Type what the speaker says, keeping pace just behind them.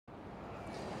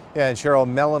Yeah, and Cheryl,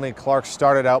 Melanie Clark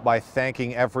started out by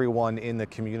thanking everyone in the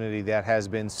community that has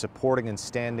been supporting and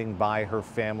standing by her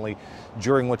family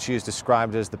during what she has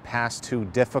described as the past 2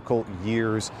 difficult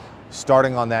years,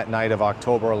 starting on that night of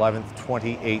October 11th,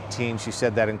 2018. She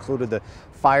said that included the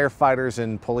firefighters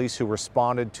and police who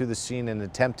responded to the scene and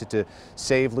attempted to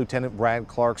save Lieutenant Brad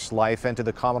Clark's life, and to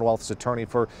the Commonwealth's attorney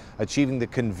for achieving the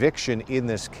conviction in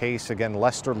this case. Again,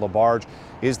 Lester Labarge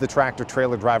is the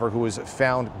tractor-trailer driver who was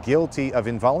found guilty of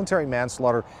involuntary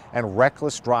manslaughter and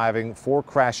reckless driving for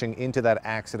crashing into that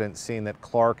accident scene that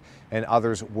Clark and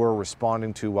others were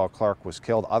responding to while Clark was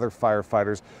killed. Other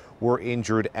firefighters were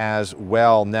injured as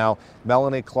well. Now,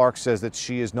 Melanie Clark says that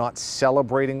she is not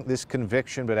celebrating this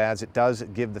conviction, but adds it does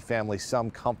give the family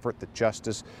some comfort that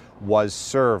justice was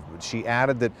served. But she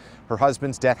added that her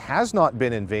husband's death has not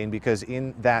been in vain, because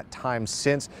in that time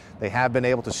since, they have been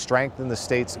able to strengthen the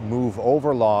state's move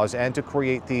over laws and to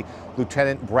create the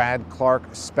Lieutenant Brad Clark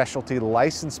specialty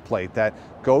license plate that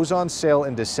goes on sale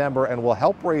in December and will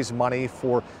help raise money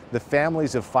for the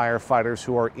families of firefighters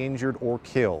who are injured or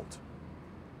killed.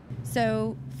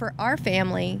 So for our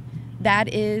family, that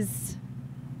is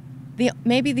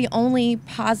maybe the only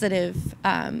positive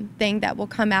thing that will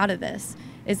come out of this,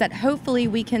 is that hopefully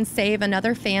we can save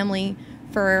another family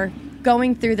for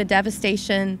going through the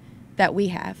devastation that we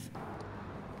have.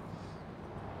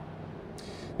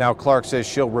 Now, Clark says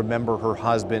she'll remember her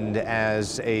husband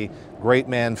as a great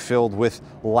man filled with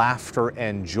laughter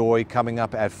and joy. Coming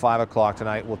up at 5 o'clock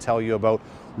tonight, we'll tell you about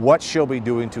what she'll be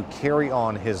doing to carry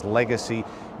on his legacy.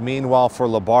 Meanwhile, for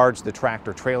Labarge, the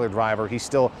tractor-trailer driver, he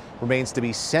still remains to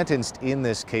be sentenced in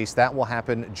this case. That will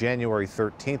happen January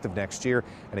 13th of next year,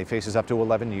 and he faces up to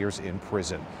 11 years in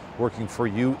prison. Working for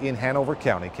you in Hanover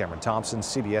County, Cameron Thompson,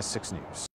 CBS 6 News.